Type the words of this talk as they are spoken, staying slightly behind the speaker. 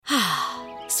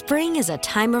Spring is a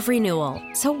time of renewal,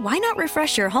 so why not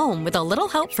refresh your home with a little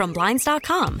help from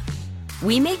Blinds.com?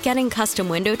 We make getting custom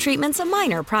window treatments a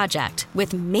minor project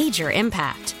with major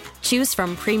impact. Choose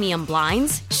from premium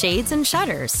blinds, shades, and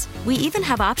shutters. We even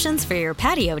have options for your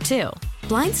patio, too.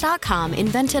 Blinds.com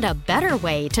invented a better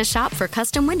way to shop for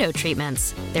custom window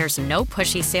treatments. There's no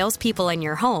pushy salespeople in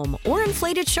your home or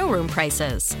inflated showroom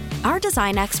prices. Our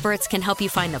design experts can help you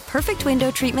find the perfect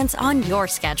window treatments on your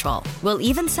schedule. We'll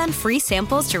even send free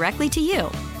samples directly to you.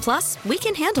 Plus, we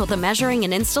can handle the measuring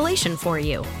and installation for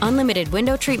you. Unlimited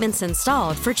window treatments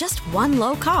installed for just one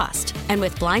low cost. And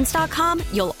with Blinds.com,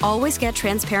 you'll always get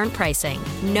transparent pricing.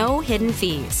 No hidden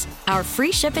fees. Our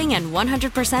free shipping and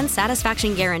 100%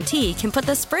 satisfaction guarantee can put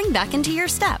the spring back into your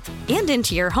step and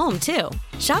into your home, too.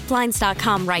 Shop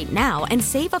Blinds.com right now and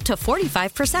save up to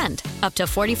 45%. Up to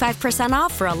 45%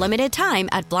 off for a limited time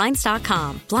at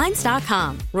Blinds.com.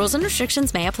 Blinds.com. Rules and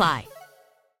restrictions may apply.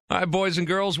 All right, boys and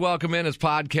girls, welcome in. It's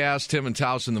podcast Tim and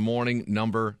Taus in the Morning,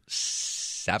 number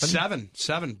 7.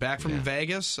 Seven. Back from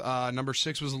Vegas. Number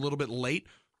 6 was a little bit late,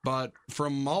 but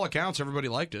from all accounts, everybody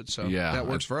liked it, so that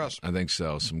works for us. I think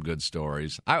so. Some good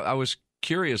stories. I was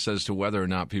curious as to whether or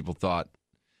not people thought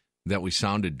that we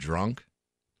sounded drunk.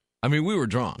 I mean, we were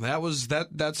drunk.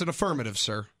 That's an affirmative,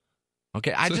 sir.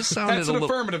 Okay, I just sounded that's an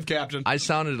affirmative, Captain. I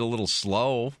sounded a little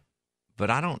slow, but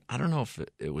I don't know if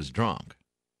it was drunk.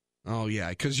 Oh, yeah,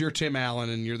 because you're Tim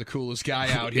Allen and you're the coolest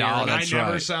guy out here. Yeah, and that's I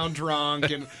never right. sound drunk,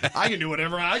 and I can do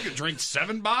whatever. I could drink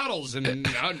 7 bottles, and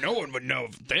no one would know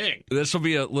a thing. This will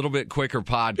be a little bit quicker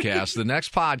podcast. The next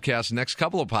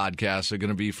couple of podcasts are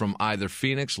going to be from either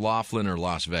Phoenix, Laughlin, or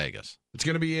Las Vegas. It's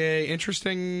going to be an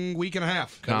interesting week and a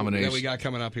half that we got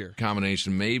coming up here.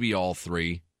 Combination, maybe all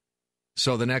 3.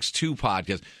 So the next 2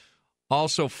 podcasts.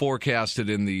 Also forecasted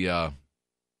in the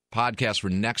podcast for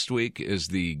next week is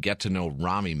the Get to Know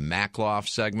Rami Makloff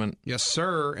segment. Yes,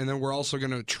 sir. And then we're also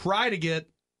going to try to get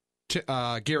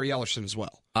Gary Ellerson as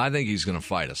well. I think he's going to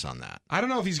fight us on that. I don't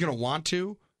know if he's going to want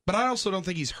to, but I also don't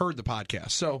think he's heard the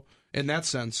podcast. So in that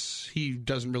sense, he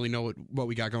doesn't really know what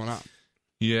we got going on.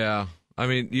 Yeah. I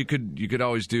mean, you could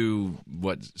always do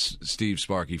what Steve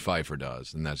Sparky Pfeiffer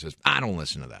does, and that's just, I don't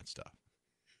listen to that stuff.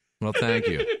 Well, thank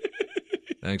you.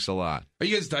 Thanks a lot. Are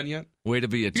you guys done yet? Way to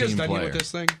be a team player. You guys done yet with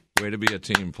this thing? Way to be a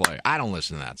team player. I don't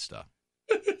listen to that stuff.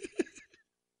 Yeah.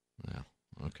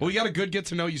 Okay. Well, we got a good get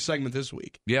to know you segment this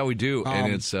week. Yeah, we do,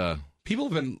 and it's people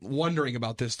have been wondering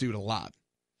about this dude a lot.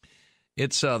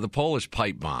 It's the Polish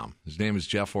pipe bomb. His name is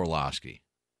Jeff Orlowski,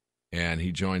 and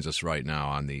he joins us right now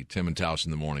on the Tim and Taus in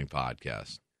the Morning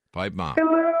podcast. Pipe bomb.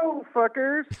 Hello,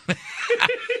 fuckers.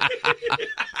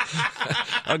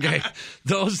 Okay,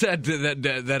 those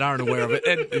that aren't aware of it,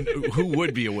 and who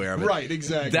would be aware of it, right?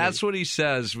 Exactly. That's what he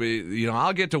says.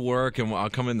 I'll get to work and I'll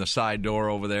come in the side door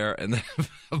over there, and then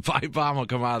a pipe bomb will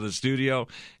come out of the studio,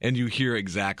 and you hear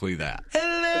exactly that.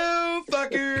 Hello,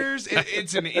 fuckers!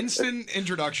 It's an instant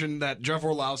introduction that Jeff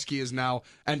Orlowski has now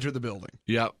entered the building.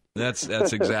 Yep, that's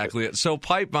exactly it. So,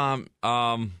 pipe bomb.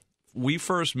 We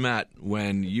first met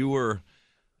when you were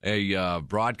a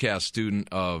broadcast student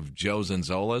of Joe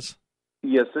Zanzola's.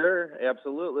 Yes, sir.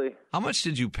 Absolutely. How much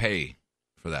did you pay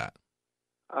for that?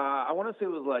 I want to say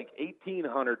it was like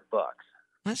 $1,800.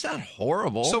 That's not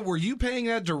horrible. So were you paying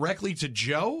that directly to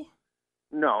Joe?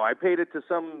 No, I paid it to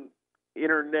some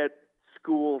internet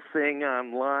school thing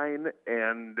online,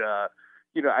 and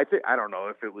I don't know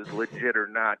if it was legit or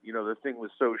not. The thing was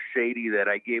so shady that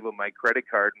I gave him my credit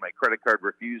card, and my credit card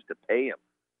refused to pay him.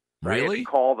 Really? I had to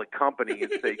call the company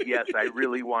and say, yes, I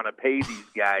really want to pay these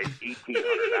guys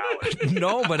 $1,800.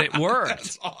 No, but it worked.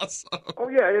 That's awesome. Oh,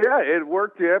 yeah, it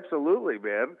worked absolutely,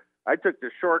 man. I took the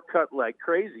shortcut like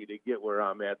crazy to get where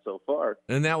I'm at so far.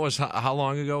 And that was, how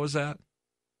long ago was that?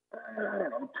 I don't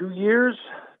know, 2 years,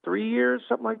 3 years,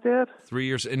 something like that. 3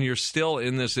 years, and you're still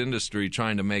in this industry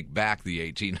trying to make back the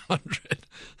 $1,800.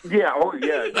 Yeah, oh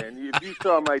yeah, man. If you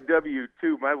saw my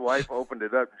W-2, my wife opened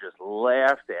it up and just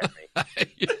laughed at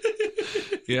me.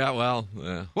 Yeah, well.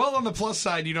 Well, on the plus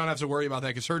side, you don't have to worry about that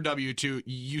because her W-2,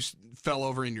 you fell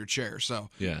over in your chair, so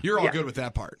you're all good with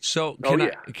that part. So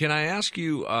can I ask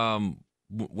you,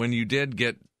 when you did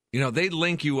get, they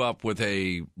link you up with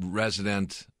a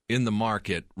resident in the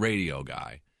market radio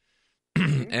guy.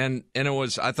 And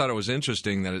I thought it was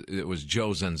interesting that it was Joe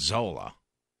Zanzola,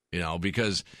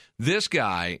 because this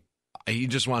guy, he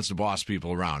just wants to boss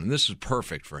people around, and this is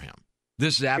perfect for him.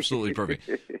 This is absolutely perfect.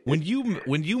 When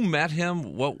you met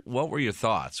him, what were your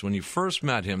thoughts when you first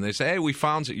met him? They say,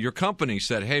 "Hey, your company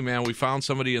said, hey man, we found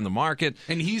somebody in the market,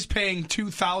 and he's paying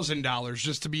 $2,000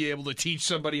 just to be able to teach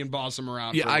somebody and boss them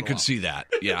around." Yeah, I could see that.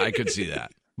 Yeah, I could see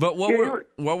that. But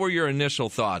what were your initial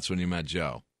thoughts when you met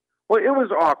Joe? Well, it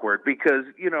was awkward because,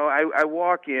 I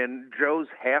walk in, Joe's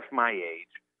half my age,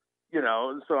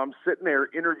 and so I'm sitting there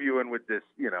interviewing with this,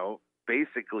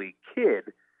 basically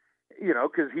kid,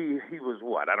 because he was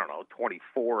what, I don't know,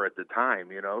 24 at the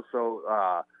time, so,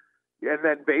 and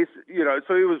then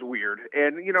so it was weird.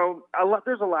 And,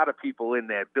 there's a lot of people in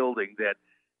that building that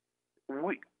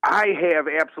I have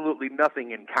absolutely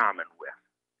nothing in common with,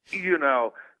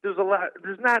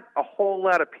 there's not a whole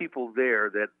lot of people there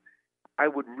that I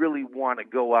would really want to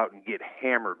go out and get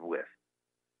hammered with.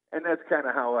 And that's kind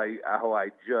of how I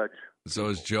judge. So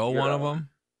is Joe one of them?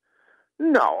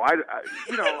 No,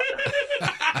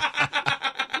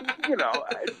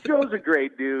 Joe's a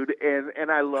great dude, and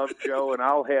I love Joe, and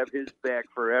I'll have his back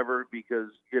forever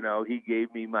because he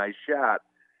gave me my shot.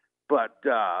 But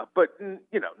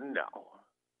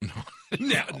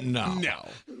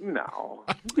no.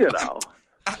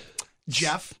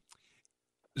 Jeff.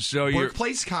 So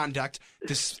workplace conduct,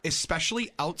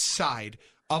 especially outside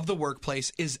of the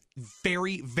workplace, is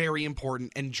very, very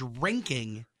important, and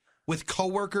drinking with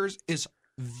coworkers is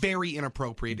very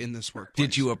inappropriate in this workplace.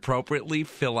 Did you appropriately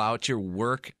fill out your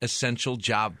work essential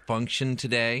job function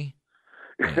today?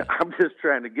 I'm just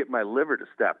trying to get my liver to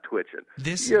stop twitching.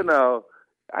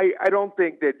 I don't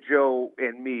think that Joe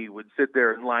and me would sit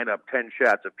there and line up 10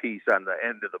 shots apiece on the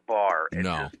end of the bar and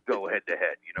just go head to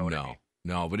head. You know what I mean?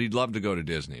 No, but he'd love to go to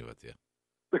Disney with you.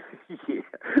 Yeah,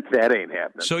 that ain't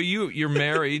happening. So you're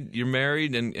married. You're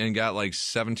married and got like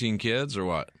 17 kids or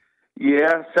what?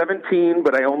 Yeah, 17,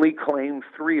 but I only claim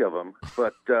 3 of them.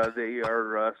 But they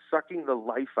are sucking the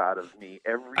life out of me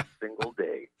every single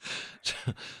day.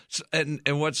 And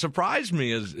what surprised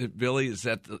me is, Billy, is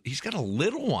that he's got a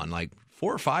little one, like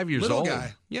 4 or 5 years little old.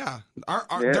 Guy, yeah.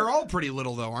 They're all pretty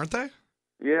little though, aren't they?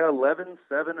 Yeah, 11,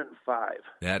 7, and 5.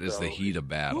 That is the heat of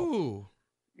battle. Ooh.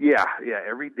 Yeah.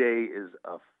 Every day is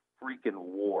a freaking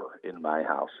war in my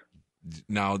house.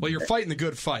 Now, well, you're fighting the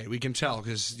good fight. We can tell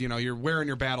because you're wearing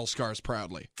your battle scars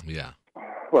proudly. Yeah.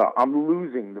 Well, I'm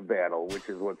losing the battle, which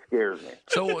is what scares me.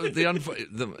 So the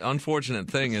unfortunate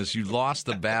thing is you lost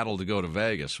the battle to go to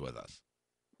Vegas with us.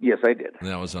 Yes, I did. And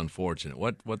that was unfortunate.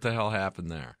 What the hell happened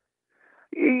there?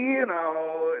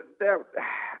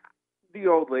 The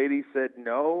old lady said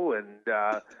no, and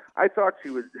I thought she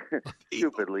would,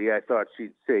 stupidly, I thought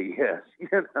she'd say yes.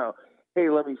 Hey,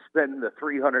 let me spend the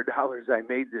 $300 I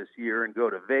made this year and go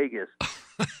to Vegas.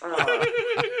 I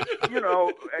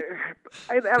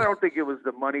don't think it was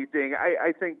the money thing.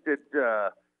 I think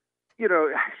that,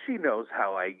 she knows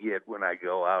how I get when I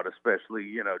go out,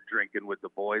 especially, drinking with the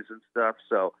boys and stuff.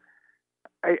 So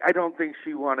I don't think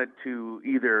she wanted to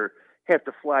either have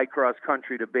to fly cross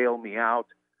country to bail me out,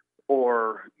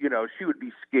 or, she would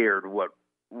be scared what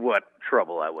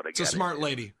trouble I would have gotten. It's a smart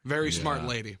lady. Very smart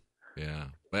lady. Yeah.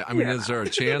 I mean, is there a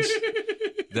chance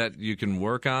that you can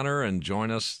work on her and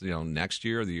join us, next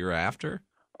year or the year after?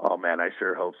 Oh, man, I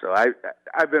sure hope so.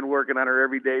 I've been working on her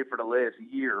every day for the last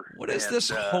year. What is this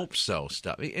hope so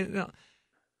stuff?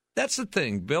 That's the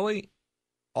thing, Billy.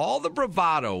 All the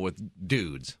bravado with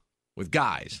dudes, with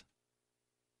guys.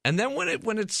 And then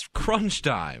when it's crunch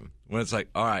time, when it's like,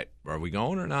 all right, are we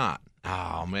going or not?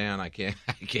 Oh man, I can't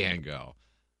go.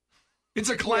 It's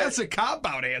a classic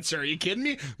cop-out answer. Are you kidding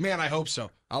me? Man, I hope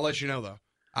so. I'll let you know though.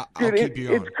 I'll keep you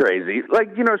on. It's crazy.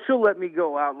 She'll let me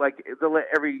go out the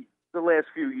last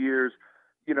few years.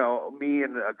 Me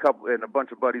and a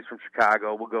bunch of buddies from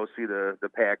Chicago will go see the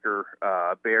Packer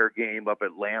Bear game up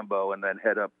at Lambeau, and then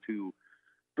head up to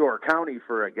Door County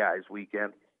for a guys'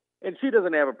 weekend. And she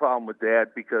doesn't have a problem with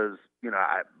that because,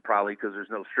 probably because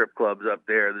there's no strip clubs up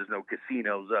there. There's no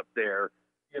casinos up there.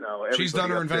 She's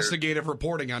done her investigative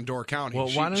reporting on Door County. Well,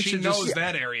 why don't she you knows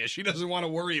that area. She doesn't want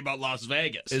to worry about Las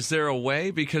Vegas. Is there a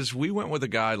way? Because we went with a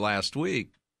guy last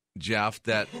week, Jeff,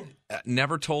 that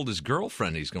never told his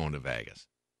girlfriend he's going to Vegas.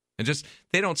 And just,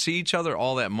 they don't see each other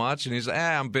all that much. And he's like,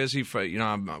 I'm busy for,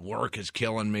 my work is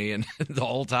killing me. And the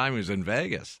whole time he was in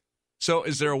Vegas. So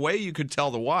is there a way you could tell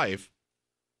the wife,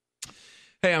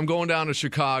 hey, I'm going down to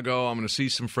Chicago. I'm going to see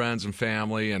some friends and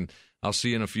family, and I'll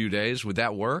see you in a few days. Would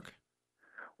that work?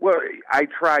 Well, I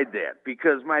tried that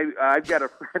because I've got a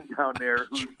friend down there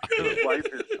whose wife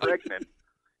is pregnant.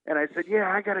 And I said,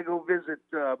 yeah, I got to go visit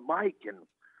Mike. And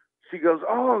she goes,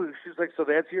 she's like, so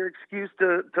that's your excuse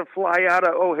to fly out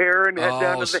of O'Hare and head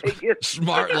down to Vegas?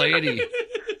 Smart lady.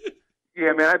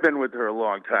 Yeah, man, I've been with her a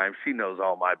long time. She knows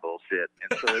all my bullshit,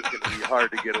 and so it's going to be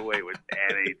hard to get away with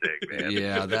anything, man.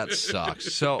 Yeah, that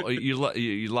sucks. So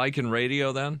you liking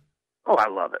radio then? Oh, I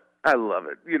love it. I love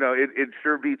it. It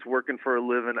sure beats working for a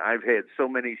living. I've had so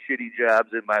many shitty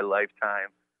jobs in my lifetime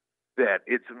that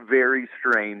it's very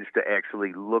strange to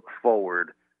actually look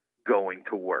forward going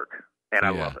to work, and I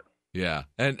love it. Yeah,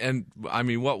 and I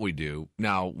mean, what we do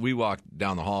now, we walk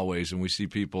down the hallways and we see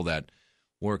people that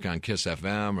work on Kiss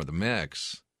FM or the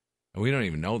Mix, and we don't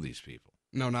even know these people.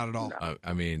 No, not at all.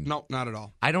 I mean, no, not at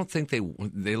all. I don't think they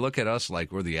look at us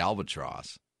like we're the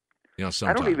albatross. You know,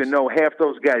 sometimes. I don't even know half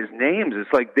those guys' names.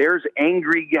 It's like there's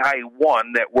Angry Guy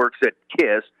 1 that works at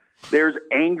Kiss. There's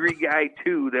Angry Guy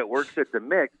 2 that works at the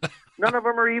Mix. None of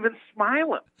them are even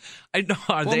smiling. I know.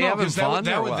 Are they having fun?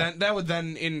 That would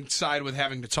then inside with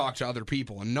having to talk to other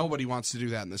people, and nobody wants to do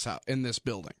that in this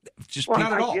building.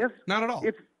 Not at all. Not at all.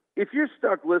 If you're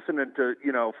stuck listening to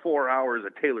 4 hours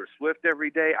of Taylor Swift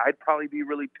every day, I'd probably be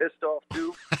really pissed off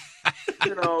too.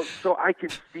 So I can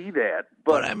see that.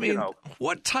 But I mean,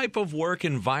 what type of work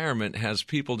environment has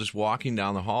people just walking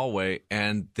down the hallway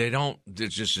and they don't?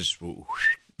 It's just.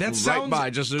 That sounds right by.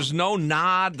 Just there's no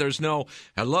nod, there's no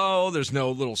hello, there's no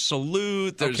little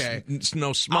salute, there's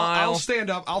no smile.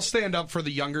 I'll stand up for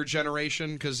the younger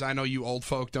generation because I know you old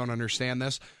folk don't understand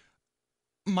this.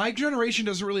 My generation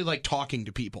doesn't really like talking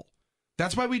to people.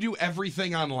 That's why we do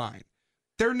everything online.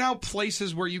 There are now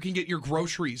places where you can get your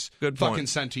groceries fucking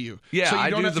sent to you. Yeah, so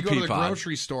you don't do have to the go to the Peapod.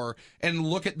 Grocery store and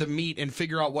look at the meat and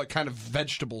figure out what kind of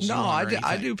vegetables you No, want.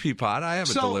 I do Peapod. I have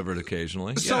it delivered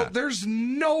occasionally. So there's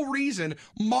no reason.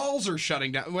 Malls are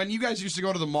shutting down. When you guys used to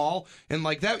go to the mall, and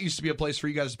like that used to be a place for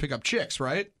you guys to pick up chicks,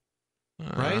 right?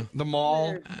 Right? The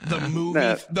mall, the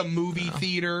movie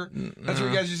theater. That's where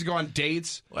you guys used to go on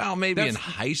dates. Well, maybe in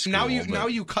high school. Now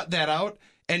you cut that out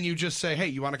and you just say, hey,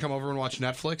 you want to come over and watch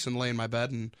Netflix and lay in my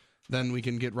bed and then we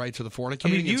can get right to the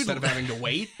fornicating instead of having to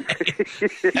wait.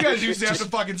 You guys used to have to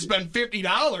fucking spend $50.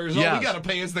 All we got to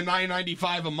pay is the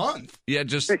 $9.95 a month. Yeah,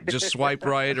 just swipe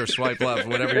right or swipe left,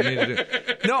 whatever you need to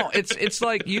do. No, it's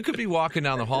like you could be walking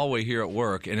down the hallway here at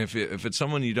work, and if it's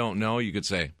someone you don't know, you could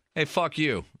say, "Hey, fuck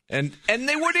you," and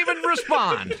they wouldn't even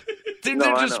respond. They're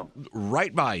just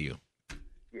right by you.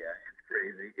 Yeah,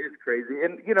 it's crazy,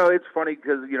 and it's funny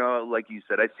because like you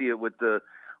said, I see it with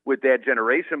that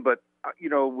generation, but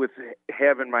with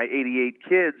having my 88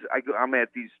 kids, I'm at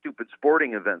these stupid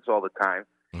sporting events all the time.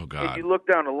 Oh, God. And you look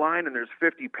down the line, and there's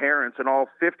 50 parents, and all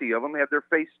 50 of them have their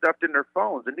face stuffed in their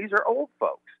phones, and these are old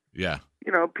folks. Yeah.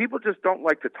 People just don't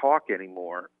like to talk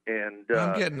anymore, and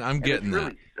I'm getting it's that.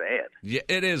 really sad. Yeah,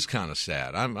 it is kind of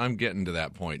sad. I'm getting to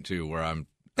that point too, where I'm.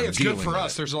 Hey, it's good for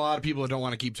us. It. There's a lot of people that don't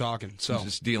want to keep talking, so I'm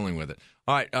just dealing with it.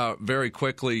 All right, very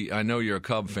quickly. I know you're a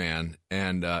Cub fan,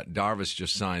 and Darvis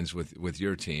just signs with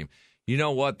your team. You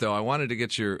know what, though? I wanted to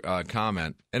get your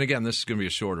comment. And again, this is going to be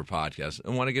a shorter podcast.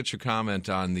 I want to get your comment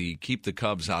on the Keep the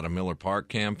Cubs Out of Miller Park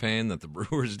campaign that the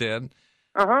Brewers did.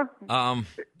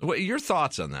 What your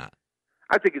thoughts on that?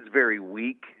 I think it's very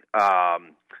weak. I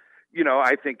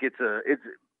think it's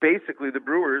basically the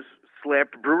Brewers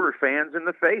slapped Brewer fans in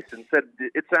the face and said,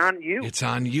 it's on you. It's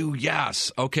on you,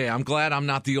 yes. Okay, I'm glad I'm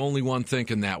not the only one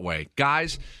thinking that way.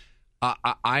 Guys,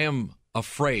 I am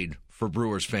afraid for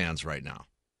Brewers fans right now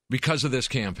because of this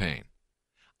campaign.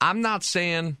 I'm not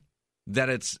saying that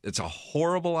it's a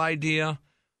horrible idea,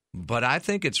 but I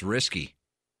think it's risky.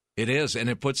 It is, and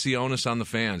it puts the onus on the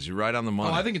fans. You're right on the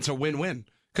money. Oh, I think it's a win-win.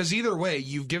 Because either way,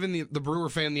 you've given the Brewer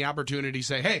fan the opportunity to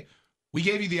say, hey, we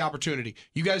gave you the opportunity.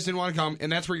 You guys didn't want to come, and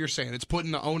that's what you're saying. It's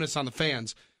putting the onus on the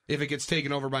fans if it gets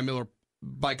taken over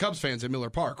by Cubs fans at Miller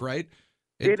Park, right?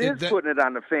 It is putting it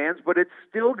on the fans, but it's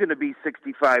still going to be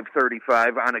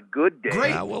 65-35 on a good day.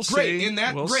 Great, we'll great.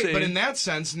 See. But in that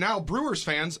sense, now Brewers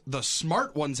fans, the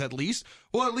smart ones at least,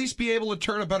 will at least be able to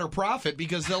turn a better profit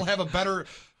because they'll have a better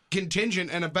contingent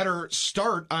and a better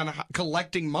start on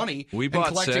collecting money and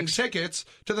collecting tickets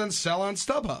to then sell on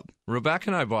StubHub. Rebecca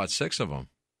and I bought 6 of them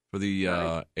for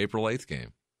the April 8th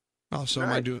game. Oh, so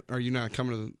are you not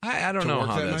coming to the? I don't know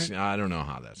how that's. Night? I don't know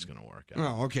how that's going to work out.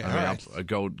 Oh, okay. I'll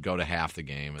go to half the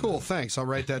game. Cool. Thanks. I'll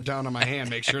write that down on my hand.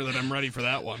 Make sure that I'm ready for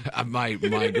that one. My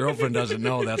girlfriend doesn't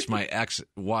know that's my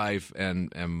ex-wife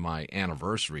and my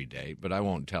anniversary date, but I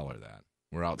won't tell her that.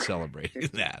 We're out celebrating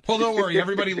that. Well, don't worry.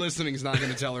 Everybody listening is not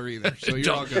going to tell her either, so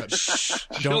you're all good.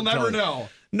 She'll never know.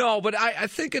 No, but I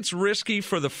think it's risky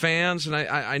for the fans, and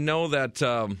I know that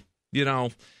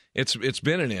It's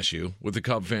been an issue with the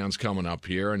Cub fans coming up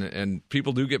here, and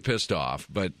people do get pissed off.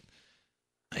 But,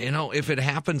 if it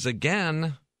happens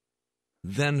again,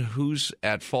 then who's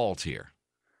at fault here?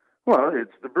 Well,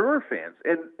 it's the Brewer fans.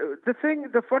 And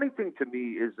the funny thing to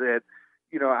me is that,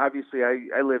 obviously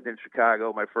I lived in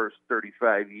Chicago my first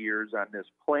 35 years on this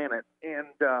planet, and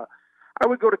I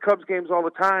would go to Cubs games all the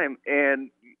time,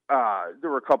 and there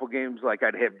were a couple games like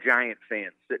I'd have Giant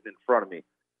fans sitting in front of me.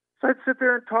 So I'd sit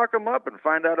there and talk them up and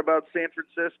find out about San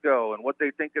Francisco and what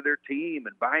they think of their team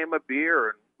and buy them a beer,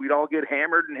 and we'd all get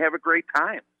hammered and have a great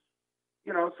time.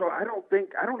 So I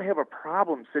don't have a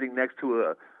problem sitting next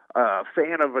to a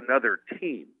fan of another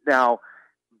team. Now,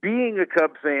 being a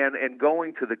Cub fan and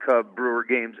going to the Cub Brewer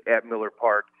games at Miller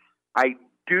Park, I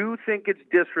do think it's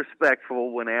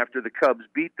disrespectful when after the Cubs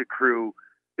beat the Crew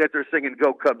that they're singing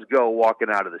 "Go Cubs Go" walking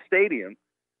out of the stadium.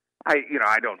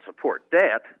 I don't support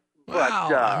that. Wow,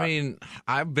 But, I mean,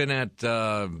 I've been at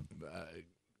down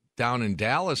in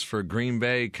Dallas for Green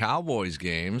Bay Cowboys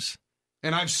games.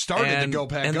 And I've started the Go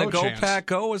Pack Go and the Go chants. Pack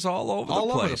Go is all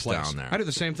over the place down there. I do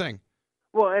the same thing.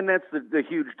 Well, and that's the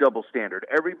huge double standard.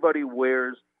 Everybody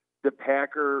wears the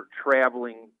Packer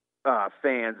traveling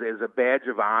fans as a badge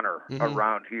of honor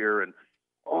around here. And,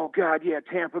 oh, God, yeah,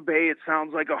 Tampa Bay, it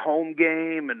sounds like a home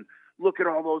game. And look at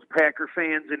all those Packer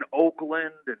fans in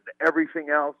Oakland and everything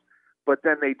else. But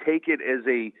then they take it as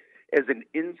an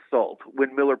insult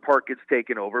when Miller Park gets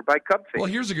taken over by Cub fans. Well,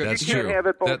 here's a good. That's you can't true. have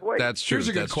it both ways. That's true. Here's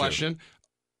a good That's question: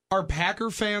 Are Packer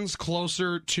fans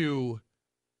closer to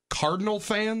Cardinal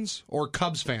fans or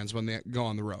Cubs fans when they go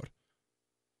on the road?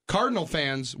 Cardinal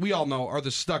fans, we all know, are the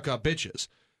stuck-up bitches.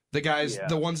 The guys,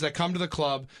 the ones that come to the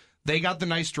club. They got the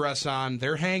nice dress on.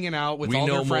 They're hanging out with all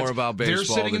their friends. We know more about baseball. They're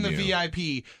sitting in the than you.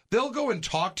 VIP. They'll go and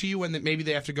talk to you, and then maybe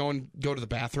they have to go to the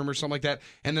bathroom or something like that.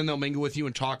 And then they'll mingle with you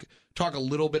and talk a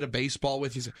little bit of baseball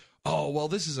with you. Say, oh, well,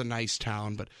 this is a nice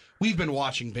town, but we've been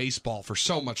watching baseball for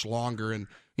so much longer, and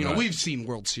we've seen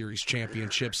World Series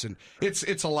championships, and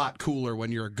it's a lot cooler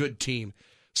when you're a good team.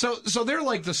 So they're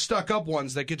like the stuck-up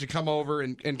ones that get to come over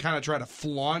and kind of try to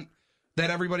flaunt that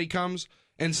everybody comes.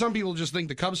 And some people just think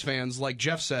the Cubs fans, like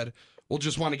Jeff said, will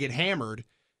just want to get hammered,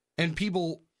 and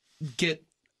people get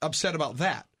upset about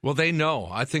that. Well, they know.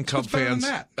 I think Cub fans.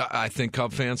 That? I think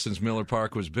Cub fans, since Miller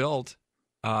Park was built,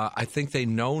 I think they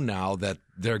know now that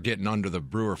they're getting under the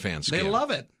Brewer fan skin. They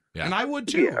love it, and I would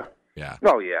too. Yeah.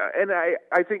 Oh yeah, and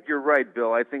I think you're right,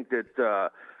 Bill. I think that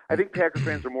I think Packer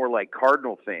fans are more like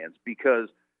Cardinal fans because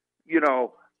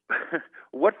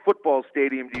what football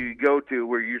stadium do you go to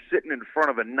where you're sitting in front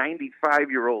of a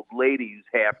 95-year-old lady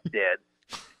who's half dead,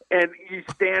 and you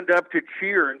stand up to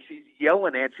cheer, and she's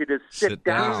yelling at you to sit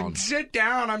down. Sit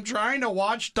down. I'm trying to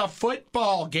watch the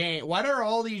football game. What are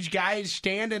all these guys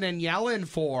standing and yelling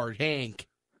for, Hank?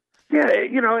 Yeah,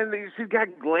 and she's got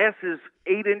glasses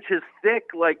 8 inches thick.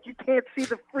 Like, you can't see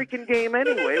the freaking game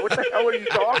anyway. What the hell are you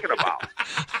talking about?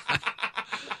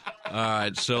 All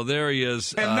right, so there he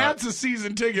is. And that's a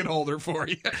season ticket holder for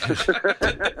you.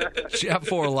 Jeff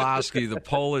Orlowski, the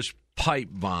Polish pipe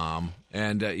bomb,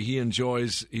 and he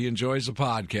enjoys the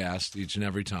podcast each and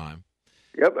every time.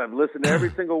 Yep, I've listened to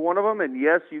every single one of them, and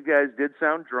yes, you guys did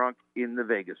sound drunk in the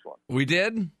Vegas one. We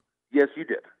did? Yes, you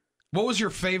did. What was your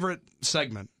favorite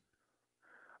segment?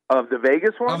 Of the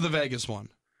Vegas one? Of the Vegas one.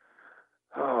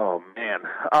 Oh, man.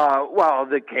 Well,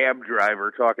 the cab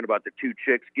driver talking about the two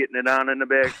chicks getting it on in the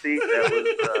back seat,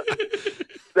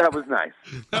 that was nice.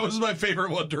 That was my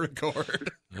favorite one to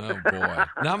record. Oh, boy.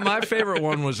 Now, my favorite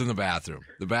one was in the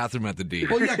bathroom at the D.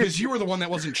 Well, yeah, because you were the one that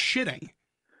wasn't shitting.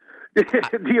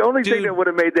 The only thing that would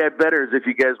have made that better is if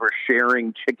you guys were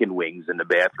sharing chicken wings in the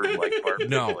bathroom like Bart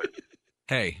No. Miller.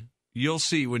 Hey, you'll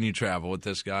see when you travel with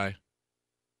this guy.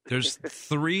 There's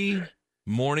 3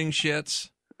 morning shits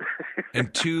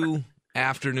and 2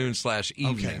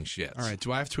 afternoon/evening shits. All right.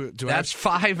 Do I have to? That's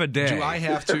 5 a day. Do I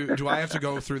have to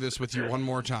go through this with you one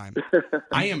more time?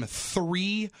 I am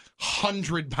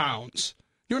 300 pounds.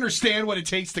 You understand what it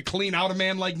takes to clean out a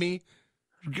man like me?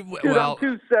 Dude, I'm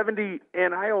 270,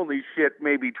 and I only shit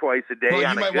maybe twice a day. Well,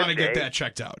 on you might want to get that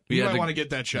checked out. We had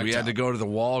to go to the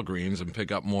Walgreens and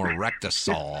pick up more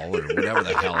Rectisol or whatever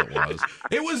the hell it was.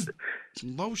 It was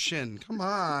lotion. Come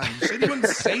on. You said you wouldn't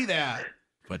say that.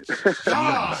 But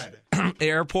God.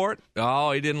 Airport?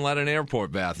 Oh, he didn't let an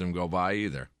airport bathroom go by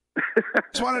either.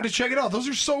 Just wanted to check it out. Those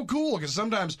are so cool because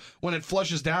sometimes when it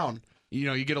flushes down,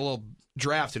 you get a little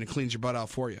draft and it cleans your butt out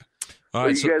for you. All Well,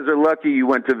 right, you guys are lucky you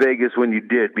went to Vegas when you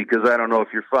did, because I don't know if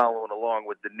you're following along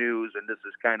with the news, and this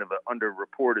is kind of an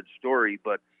underreported story,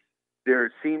 but there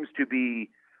seems to be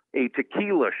a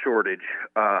tequila shortage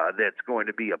that's going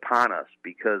to be upon us,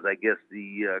 because I guess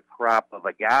the crop of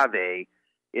agave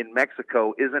in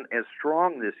Mexico isn't as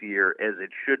strong this year as it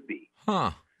should be.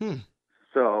 Huh.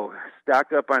 So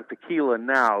stock up on tequila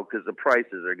now, because the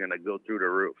prices are going to go through the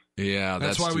roof. Yeah,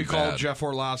 that's why we too called bad. Jeff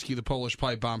Orlowski the Polish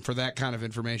pipe bomb for that kind of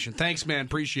information. Thanks, man.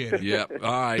 Appreciate it. Yep.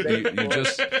 All right.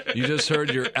 You just heard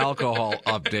your alcohol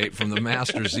update from the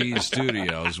Master Z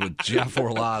Studios with Jeff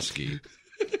Orlowski.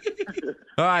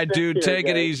 All right, dude. Take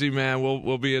it easy, man.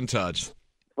 We'll be in touch.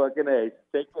 Fucking A.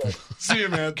 Take care. See you,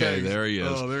 man. Okay, Thanks. there he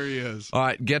is. Oh, there he is. All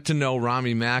right, get to know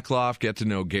Rami Makloff, get to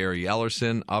know Gary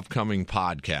Ellerson, upcoming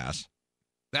podcast.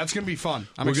 That's going to be fun.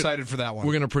 I'm excited for that one.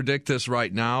 We're going to predict this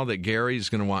right now that Gary's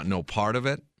going to want no part of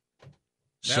it.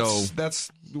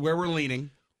 That's where we're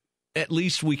leaning. At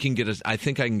least we can I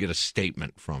think I can get a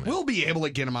statement from it. We'll be able to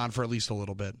get him on for at least a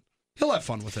little bit. He'll have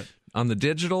fun with it. On the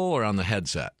digital or on the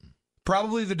headset?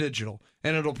 Probably the digital.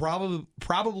 And it'll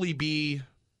probably be,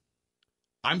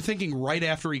 I'm thinking right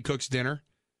after he cooks dinner.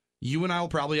 You and I will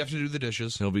probably have to do the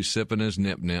dishes. He'll be sipping his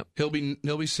nip-nip. He'll be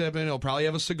sipping. He'll probably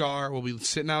have a cigar. We'll be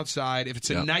sitting outside. If it's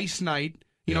a nice night,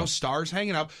 you know, stars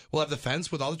hanging up, we'll have the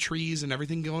fence with all the trees and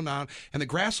everything going on, and the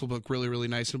grass will look really, really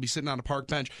nice. It'll be sitting on a park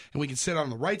bench, and we can sit on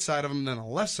the right side of him and then on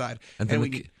the left side. And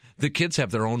then the kids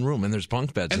have their own room, and there's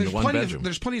bunk beds in the one bedroom.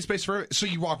 There's plenty of space for it, so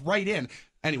you walk right in.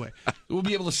 Anyway, we'll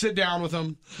be able to sit down with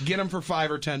them, get them for 5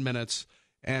 or 10 minutes,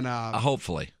 and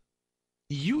hopefully.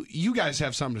 You guys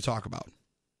have something to talk about.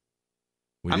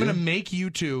 I'm going to make you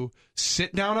two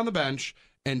sit down on the bench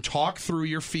and talk through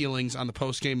your feelings on the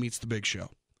Postgame Meets the Big Show.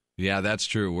 Yeah, that's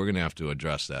true. We're going to have to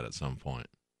address that at some point.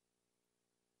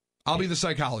 I'll be the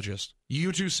psychologist.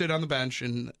 You two sit on the bench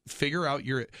and figure out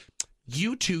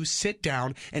You two sit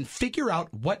down and figure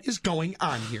out what is going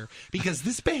on here, because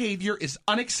this behavior is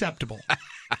unacceptable.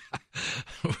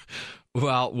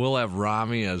 Well, we'll have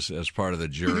Rami as part of the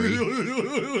jury.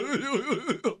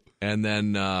 And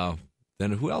then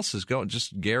who else is going?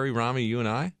 Just Gary, Rami, you and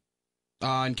I?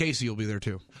 And Casey will be there,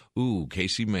 too. Ooh,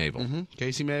 Casey Mabel. Mm-hmm.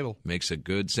 Casey Mabel. Makes a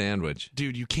good sandwich.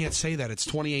 Dude, you can't say that. It's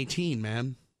 2018,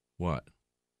 man. What?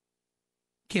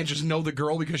 Can't just know the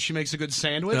girl because she makes a good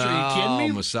sandwich. Are you kidding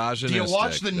me? Misogynistic. Do you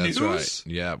watch the news? Right.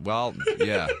 Yeah, well,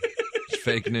 yeah. It's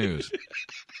fake news.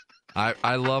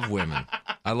 I love women.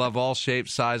 I love all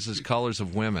shapes, sizes, colors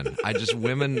of women.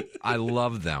 I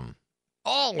love them.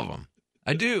 All of them.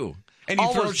 I do. And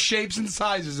you throw shapes and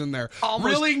sizes in there.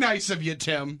 Really nice of you,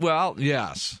 Tim. Well,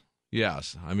 yes.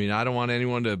 Yes. I mean, I don't want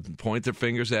anyone to point their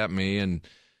fingers at me and,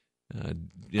 I'm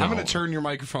going to turn your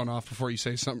microphone off before you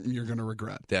say something you're going to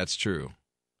regret. That's true.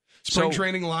 Spring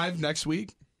training live next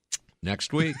week?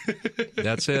 Next week.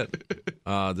 That's it.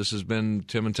 This has been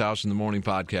Tim and Tausch in the Morning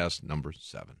Podcast, number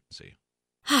 7. See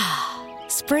you.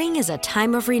 Spring is a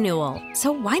time of renewal,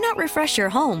 so why not refresh your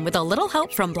home with a little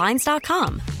help from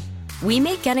Blinds.com? We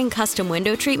make getting custom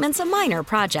window treatments a minor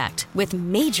project with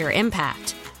major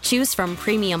impact. Choose from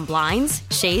premium blinds,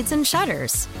 shades, and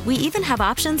shutters. We even have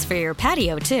options for your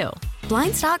patio, too.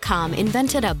 Blinds.com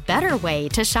invented a better way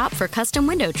to shop for custom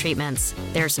window treatments.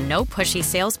 There's no pushy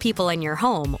salespeople in your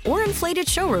home or inflated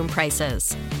showroom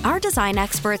prices. Our design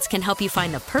experts can help you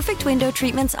find the perfect window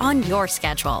treatments on your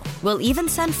schedule. We'll even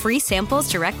send free samples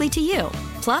directly to you.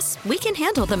 Plus, we can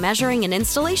handle the measuring and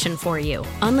installation for you.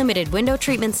 Unlimited window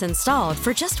treatments installed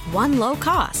for just one low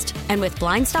cost. And with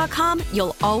Blinds.com,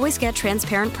 you'll always get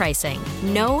transparent pricing.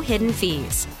 No hidden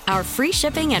fees. Our free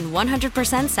shipping and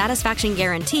 100% satisfaction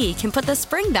guarantee can put the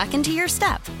spring back into your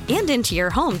step and into your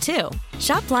home, too.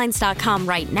 Shop Blinds.com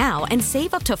right now and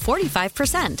save up to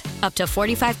 45%. Up to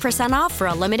 45% off for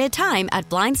a limited time at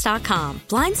Blinds.com.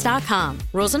 Blinds.com.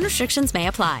 Rules and restrictions may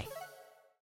apply.